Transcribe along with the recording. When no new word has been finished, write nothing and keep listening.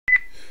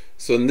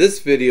So in this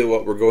video,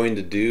 what we're going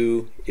to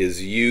do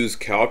is use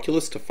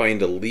calculus to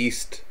find a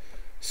least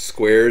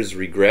squares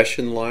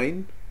regression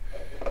line.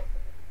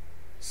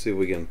 See if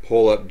we can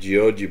pull up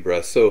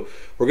GeoGebra. So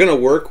we're going to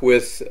work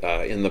with,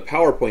 in the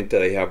PowerPoint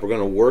that I have, we're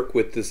going to work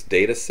with this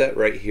data set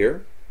right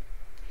here.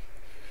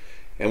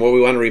 And what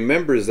we want to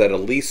remember is that a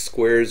least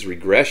squares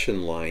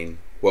regression line,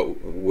 what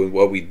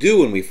we do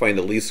when we find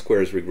a least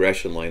squares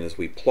regression line is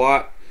we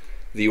plot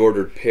the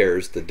ordered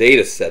pairs, the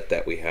data set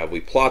that we have. We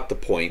plot the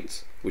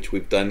points, which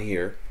we've done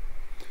here.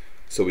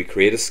 So we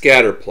create a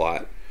scatter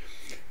plot,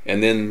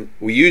 and then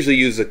we usually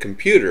use a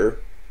computer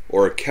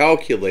or a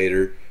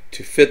calculator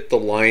to fit the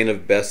line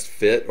of best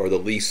fit, or the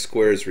least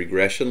squares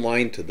regression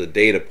line, to the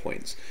data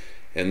points.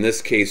 In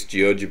this case,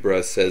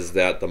 GeoGebra says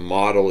that the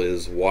model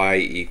is y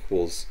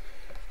equals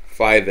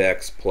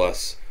 5x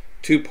plus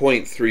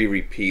 2.3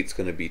 repeats,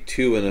 going to be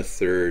 2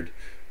 1/3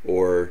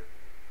 or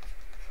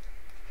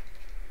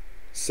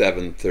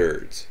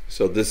 7/3.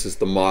 So this is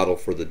the model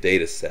for the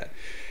data set.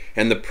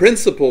 And the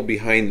principle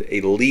behind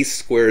a least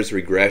squares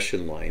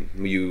regression line,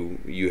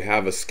 you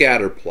have a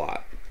scatter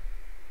plot,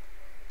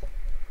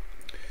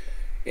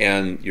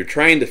 and you're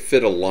trying to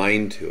fit a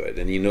line to it,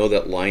 and you know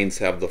that lines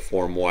have the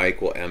form y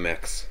equal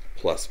mx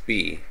plus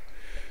b.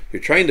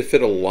 You're trying to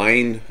fit a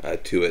line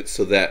to it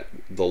so that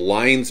the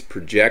line's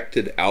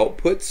projected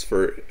outputs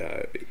for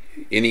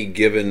any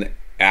given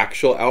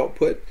actual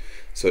output,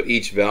 so at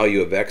each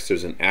value of x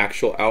there's an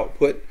actual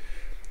output,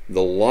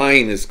 the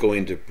line is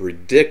going to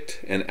predict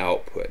an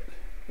output,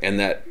 and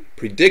that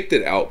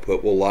predicted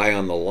output will lie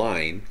on the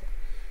line,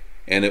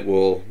 and it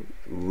will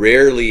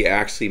rarely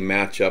actually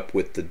match up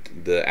with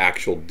the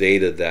actual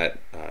data that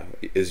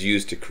is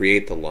used to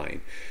create the line.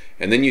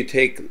 And then you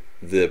take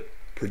the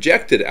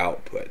projected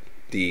output,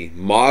 the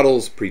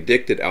model's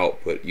predicted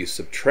output, you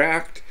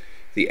subtract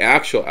the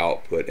actual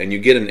output, and you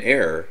get an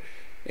error.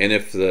 And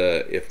if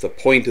the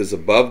point is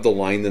above the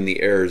line, then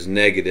the error is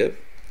negative,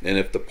 and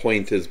if the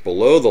point is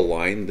below the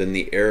line, then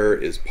the error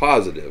is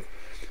positive.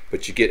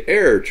 But you get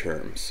error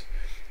terms.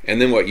 And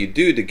then what you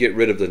do to get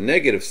rid of the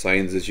negative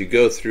signs is you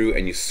go through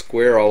and you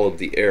square all of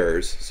the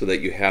errors so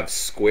that you have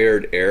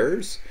squared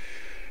errors.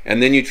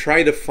 And then you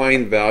try to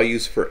find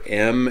values for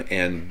m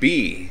and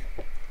b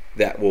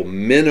that will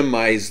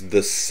minimize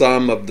the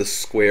sum of the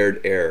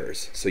squared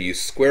errors. So you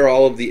square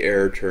all of the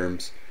error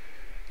terms,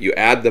 you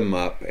add them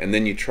up, and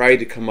then you try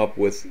to come up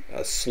with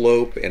a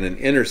slope and an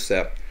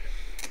intercept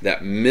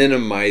that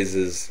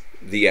minimizes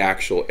the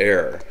actual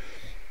error.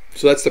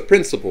 So that's the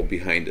principle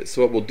behind it.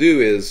 So what we'll do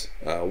is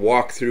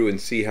walk through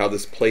and see how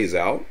this plays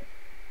out.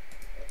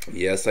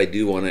 Yes, I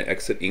do want to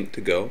exit ink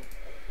to go.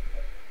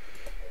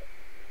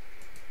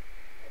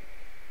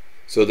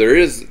 So there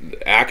is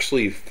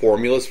actually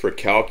formulas for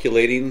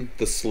calculating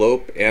the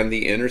slope and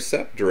the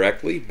intercept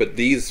directly, but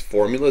these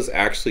formulas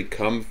actually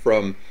come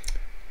from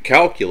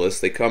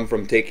calculus. They come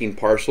from taking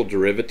partial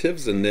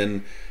derivatives and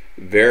then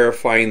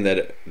verifying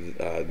that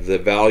the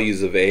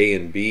values of a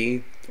and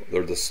b,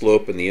 or the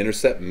slope and the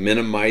intercept,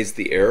 minimize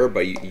the error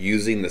by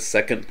using the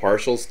second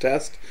partials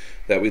test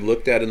that we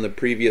looked at in the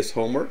previous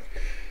homework.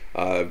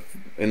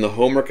 In the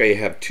homework I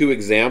have two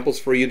examples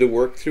for you to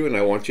work through, and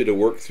I want you to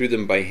work through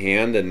them by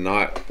hand and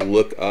not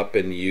look up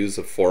and use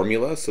a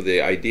formula. So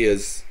the idea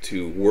is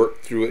to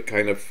work through it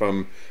kind of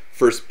from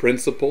first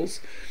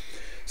principles.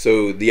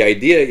 So the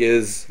idea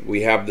is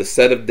we have the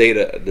set of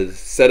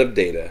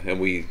data, and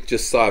we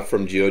just saw it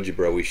from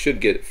GeoGebra. We should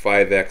get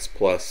 5x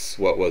plus,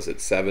 what was it,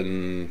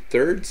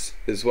 7/3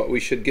 is what we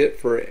should get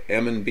for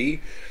m and b.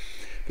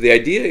 But the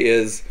idea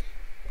is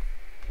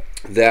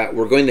that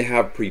we're going to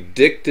have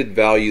predicted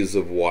values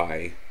of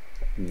y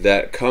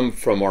that come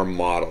from our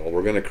model.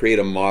 We're going to create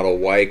a model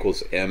y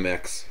equals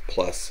mx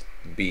plus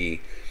b,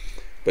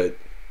 but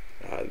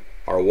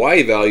our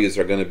y values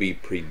are going to be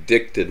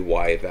predicted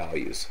y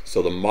values.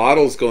 So the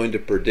model is going to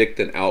predict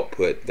an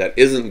output that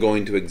isn't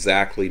going to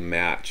exactly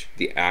match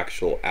the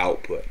actual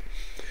output.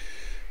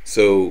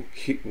 So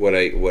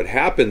what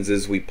happens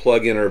is we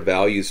plug in our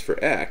values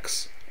for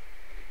x,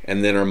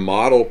 and then our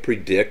model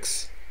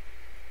predicts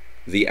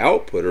the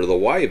output, or the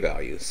y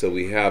value. So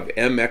we have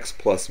mx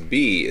plus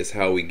b is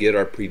how we get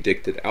our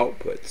predicted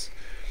outputs.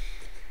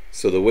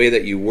 So the way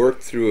that you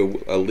work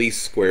through a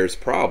least squares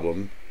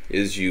problem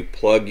is you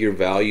plug your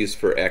values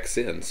for x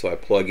in. So I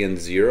plug in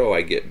 0,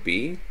 I get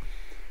b.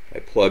 I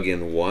plug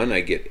in 1, I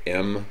get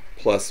m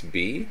plus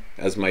b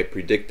as my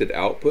predicted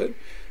output.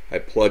 I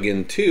plug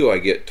in 2, I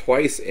get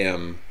twice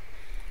m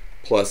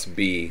plus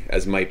b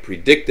as my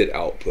predicted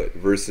output,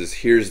 versus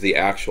here's the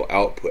actual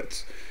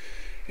outputs.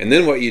 And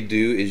then what you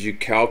do is you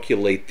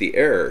calculate the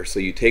error.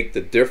 So you take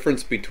the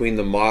difference between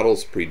the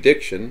model's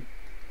prediction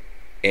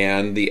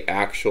and the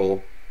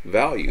actual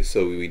value.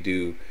 So we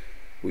do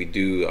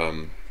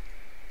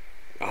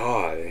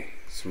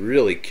it's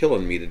really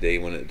killing me today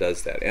when it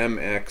does that.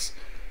 Mx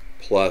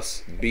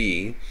plus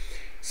b.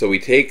 So we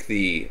take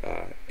the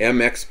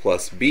mx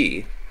plus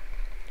b,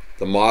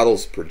 the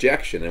model's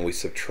projection, and we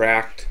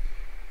subtract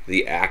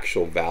the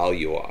actual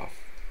value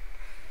off.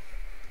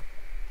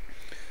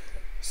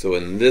 So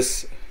in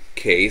this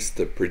case,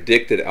 the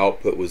predicted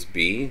output was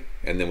B,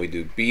 and then we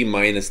do B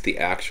minus the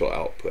actual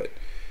output.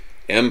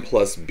 M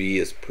plus B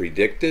is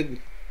predicted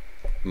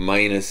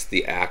minus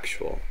the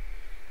actual.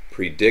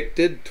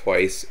 Predicted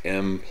twice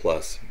M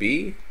plus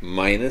B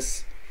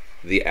minus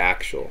the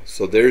actual.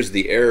 So there's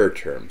the error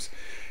terms.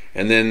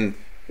 And then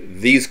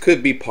these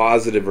could be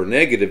positive or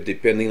negative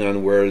depending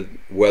on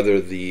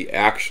whether the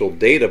actual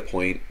data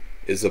point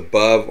is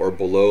above or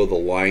below the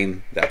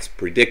line that's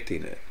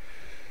predicting it.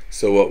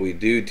 So what we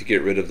do to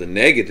get rid of the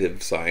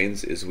negative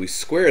signs is we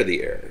square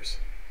the errors.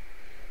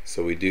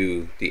 So we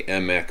do the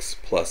mx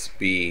plus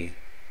b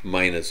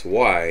minus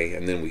y,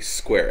 and then we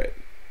square it.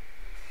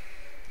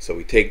 So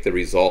we take the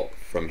result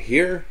from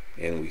here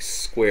and we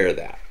square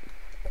that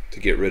to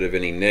get rid of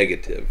any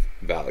negative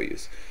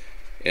values.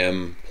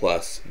 M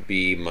plus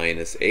b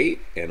minus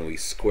 8, and we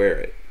square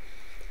it.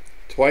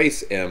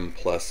 Twice m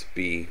plus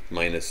b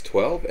minus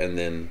 12, and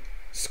then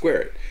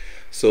square it.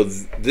 So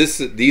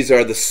these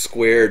are the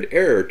squared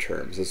error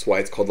terms. That's why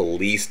it's called the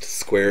least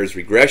squares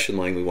regression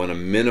line. We want to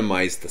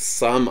minimize the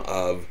sum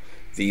of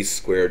these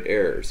squared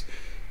errors.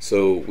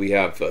 So we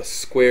have a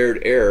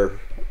squared error,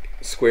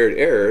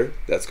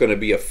 that's going to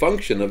be a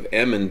function of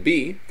m and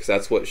b, because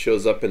that's what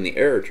shows up in the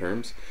error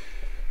terms.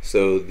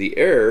 So the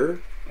error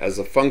as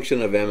a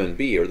function of m and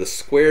b, or the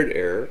squared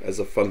error as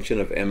a function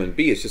of m and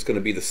b, is just going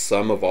to be the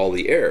sum of all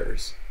the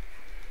errors.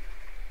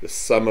 The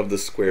sum of the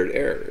squared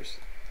errors.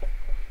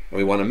 And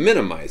we want to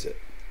minimize it.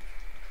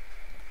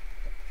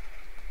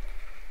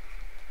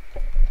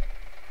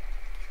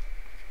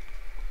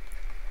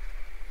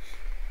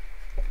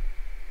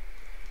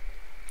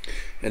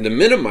 And to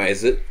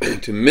minimize it,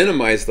 to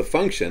minimize the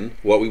function,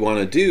 what we want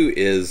to do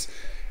is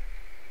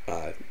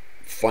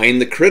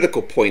find the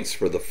critical points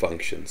for the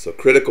function. So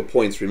critical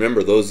points,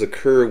 remember, those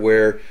occur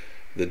where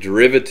the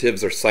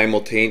derivatives are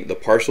the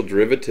partial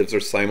derivatives are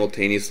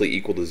simultaneously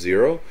equal to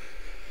 0,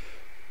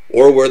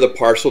 or where the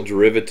partial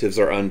derivatives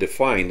are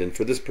undefined. And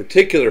for this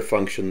particular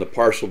function, the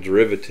partial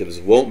derivatives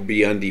won't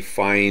be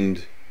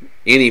undefined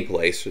any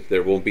place.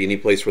 There won't be any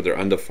place where they're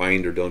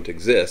undefined or don't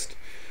exist.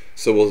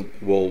 So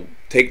we'll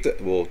take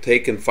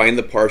and find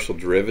the partial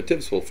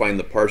derivatives. We'll find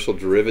the partial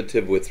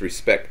derivative with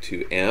respect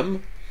to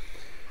m,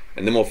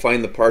 and then we'll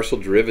find the partial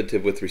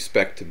derivative with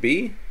respect to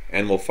b,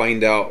 and we'll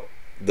find out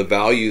the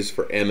values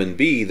for m and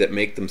b that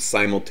make them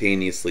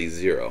simultaneously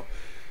 0.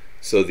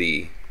 So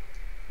the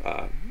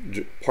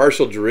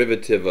partial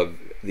derivative of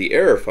the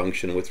error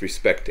function with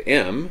respect to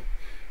m,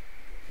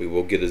 we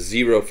will get a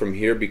 0 from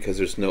here because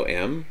there's no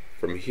m.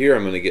 From here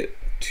I'm going to get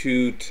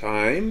 2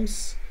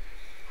 times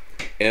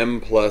m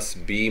plus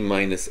b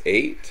minus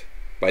 8.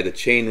 By the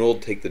chain rule,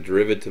 take the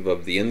derivative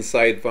of the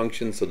inside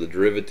function, so the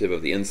derivative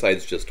of the inside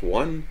is just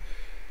 1,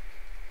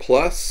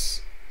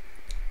 plus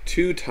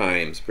 2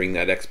 times, bring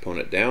that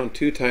exponent down,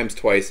 2 times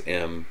twice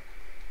m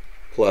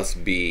plus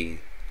b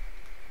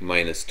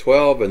minus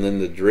 12, and then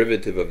the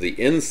derivative of the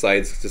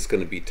inside is just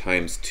going to be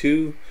times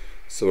 2,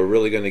 so we're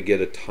really going to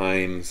get a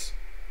times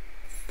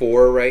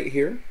 4 right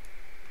here.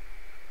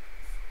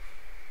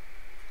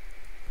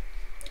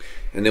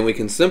 And then we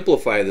can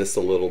simplify this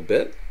a little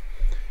bit.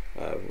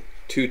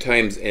 2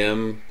 times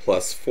m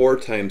plus 4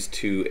 times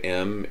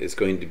 2m is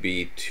going to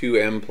be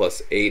 2m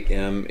plus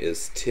 8m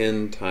is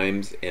 10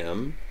 times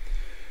m.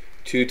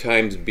 2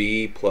 times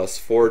b plus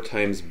 4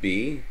 times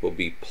b will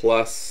be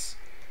plus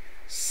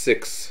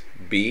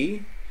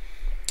 6b.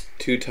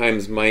 2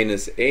 times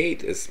minus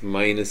 8 is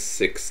minus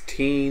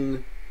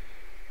 16.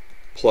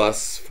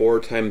 Plus 4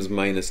 times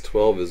minus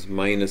 12 is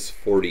minus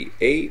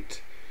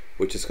 48,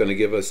 which is going to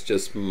give us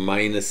just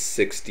minus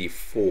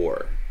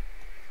 64.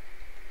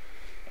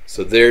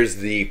 So there's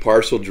the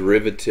partial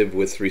derivative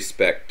with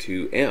respect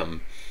to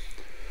m.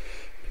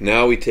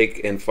 Now we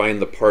take and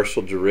find the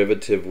partial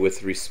derivative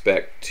with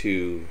respect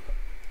to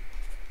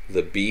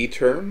the b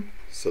term.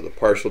 So the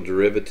partial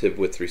derivative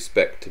with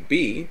respect to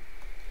b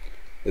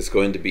is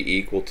going to be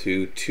equal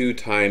to 2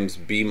 times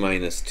b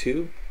minus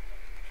 2.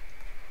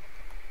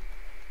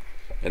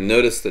 And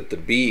notice that the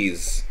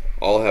b's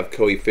all have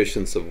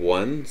coefficients of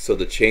 1, so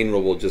the chain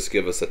rule will just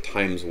give us a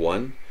times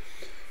 1.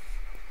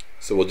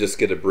 So we'll just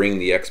get to bring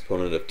the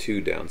exponent of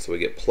 2 down. So we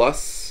get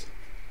plus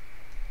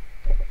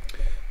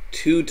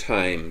 2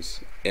 times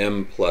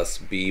m plus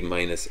b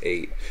minus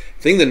 8.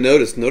 Thing to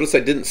notice I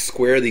didn't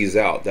square these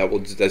out.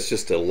 That's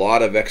just a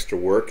lot of extra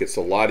work. It's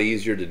a lot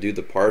easier to do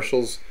the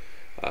partials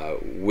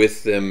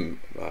with them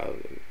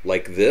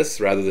like this,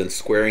 rather than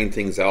squaring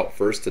things out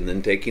first and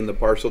then taking the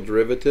partial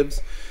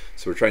derivatives.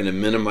 So we're trying to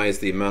minimize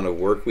the amount of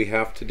work we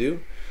have to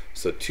do.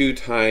 So 2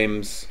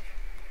 times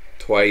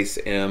twice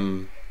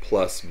m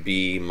plus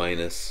b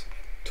minus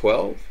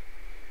 12.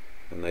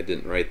 And I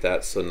didn't write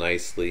that so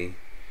nicely.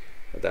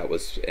 That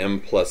was m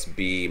plus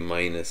b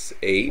minus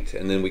 8.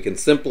 And then we can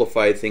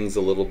simplify things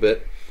a little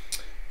bit.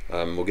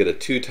 We'll get a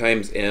 2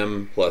 times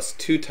m plus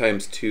 2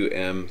 times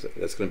 2m.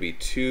 That's going to be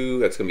 2.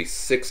 That's going to be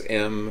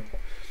 6m.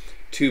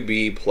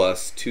 2b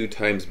plus 2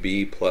 times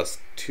b plus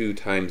 2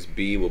 times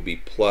b will be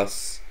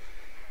plus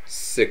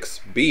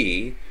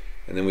 6b.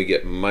 And then we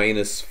get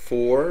minus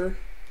 4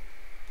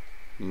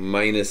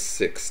 minus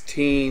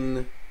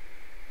 16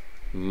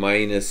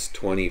 minus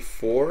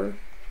 24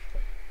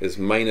 is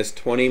minus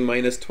 20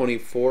 minus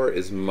 24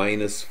 is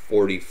minus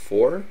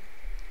 44.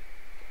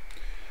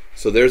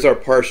 So there's our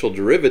partial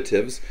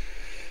derivatives.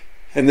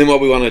 And then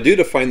what we want to do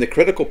to find the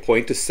critical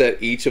point is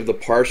set each of the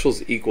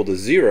partials equal to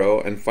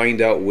 0 and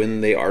find out when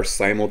they are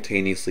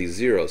simultaneously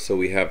 0. So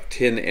we have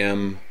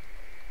 10m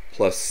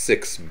plus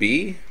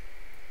 6b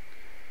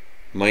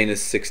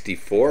minus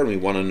 64, and we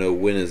want to know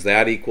when is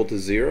that equal to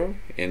 0.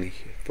 And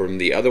from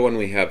the other one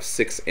we have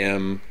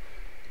 6m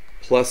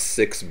plus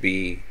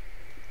 6b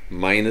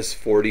minus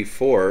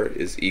 44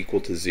 is equal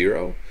to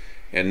 0.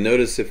 And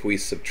notice if we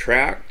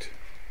subtract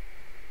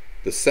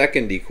the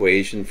second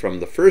equation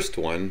from the first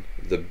one,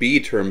 the b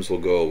terms will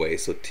go away.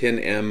 So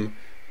 10m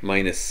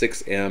minus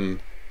 6m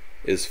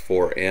is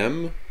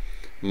 4m,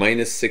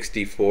 minus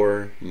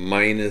 64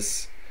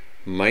 minus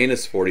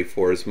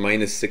 44 is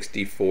minus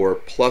 64,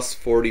 plus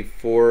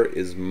 44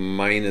 is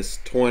minus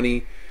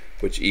 20,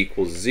 which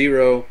equals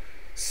 0.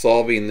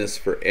 Solving this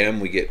for m,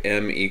 we get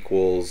m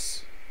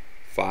equals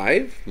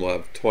 5. We'll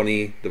have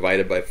 20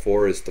 divided by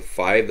 4 is the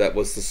 5. That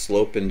was the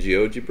slope in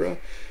GeoGebra.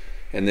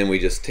 And then we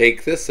just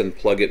take this and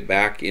plug it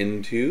back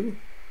into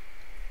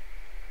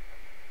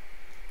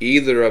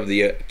either of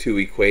the two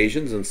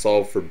equations and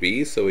solve for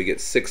b. So we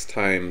get 6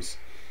 times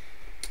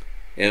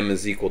m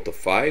is equal to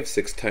 5.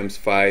 6 times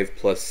 5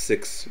 plus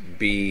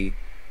 6b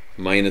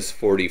minus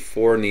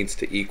 44 needs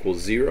to equal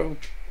 0.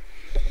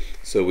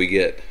 So we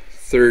get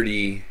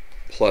 30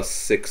 plus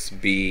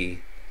 6b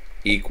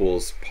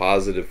equals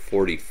positive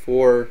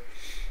 44.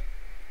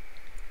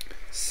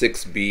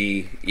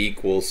 6b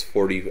equals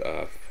 40,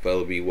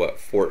 that'll be what,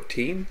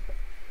 14?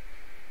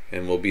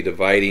 And we'll be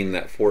dividing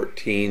that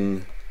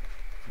 14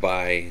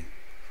 by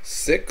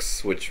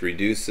 6, which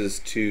reduces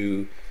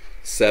to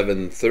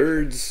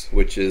 7/3,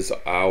 which is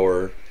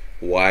our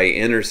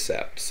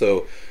y-intercept.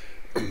 So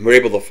we're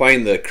able to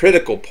find the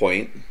critical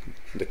point.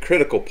 The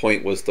critical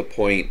point was the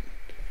point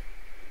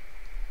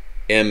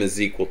m is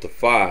equal to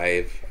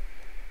 5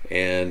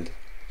 and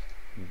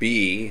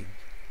b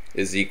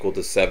is equal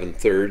to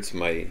 7/3.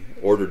 My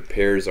ordered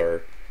pairs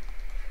are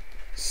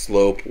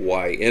slope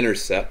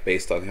y-intercept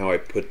based on how I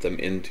put them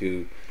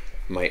into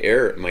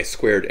my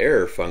squared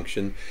error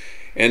function.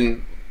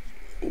 And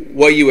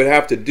what you would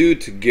have to do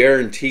to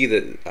guarantee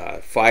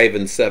that 5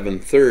 and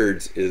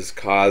 7/3 is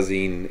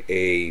causing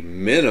a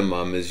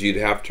minimum is you'd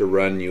have to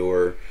run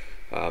your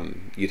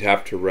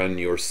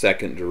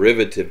second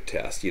derivative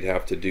test. You'd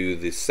have to do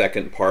the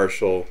second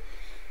partial.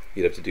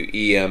 You'd have to do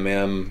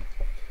EMM.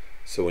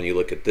 So when you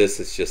look at this,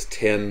 it's just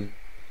 10.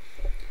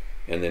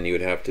 And then you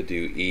would have to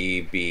do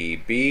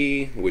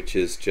EBB, which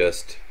is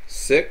just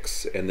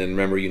 6. And then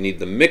remember, you need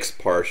the mixed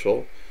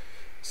partial.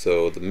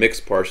 So the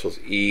mixed partial is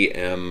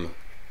EMB,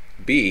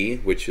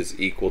 which is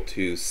equal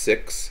to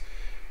 6.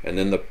 And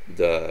then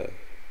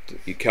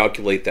you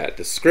calculate that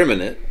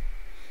discriminant,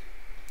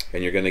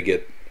 and you're going to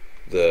get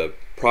the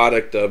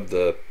product of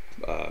the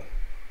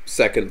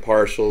second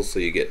partial. So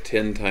you get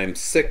 10 times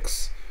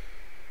 6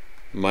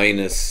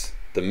 minus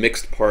the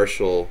mixed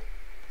partial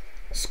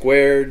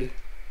squared,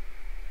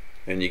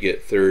 and you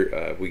get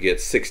we get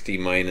 60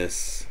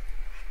 minus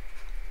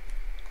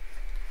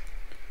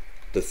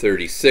the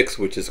 36,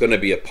 which is going to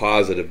be a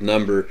positive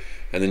number.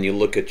 And then you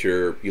look at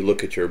your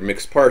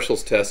mixed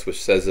partials test,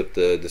 which says if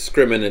the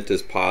discriminant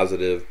is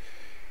positive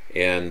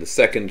and the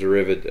second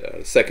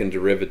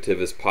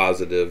derivative is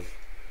positive,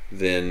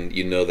 then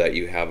you know that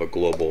you have a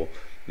global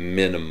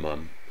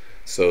minimum.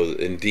 So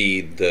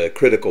indeed, the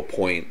critical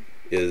point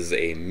is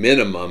a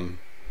minimum,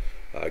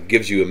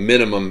 gives you a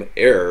minimum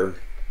error.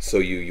 So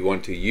you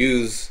want to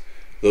use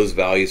those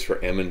values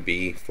for m and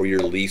b for your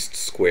least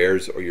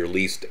squares or your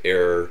least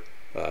error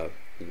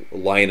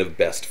line of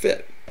best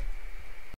fit.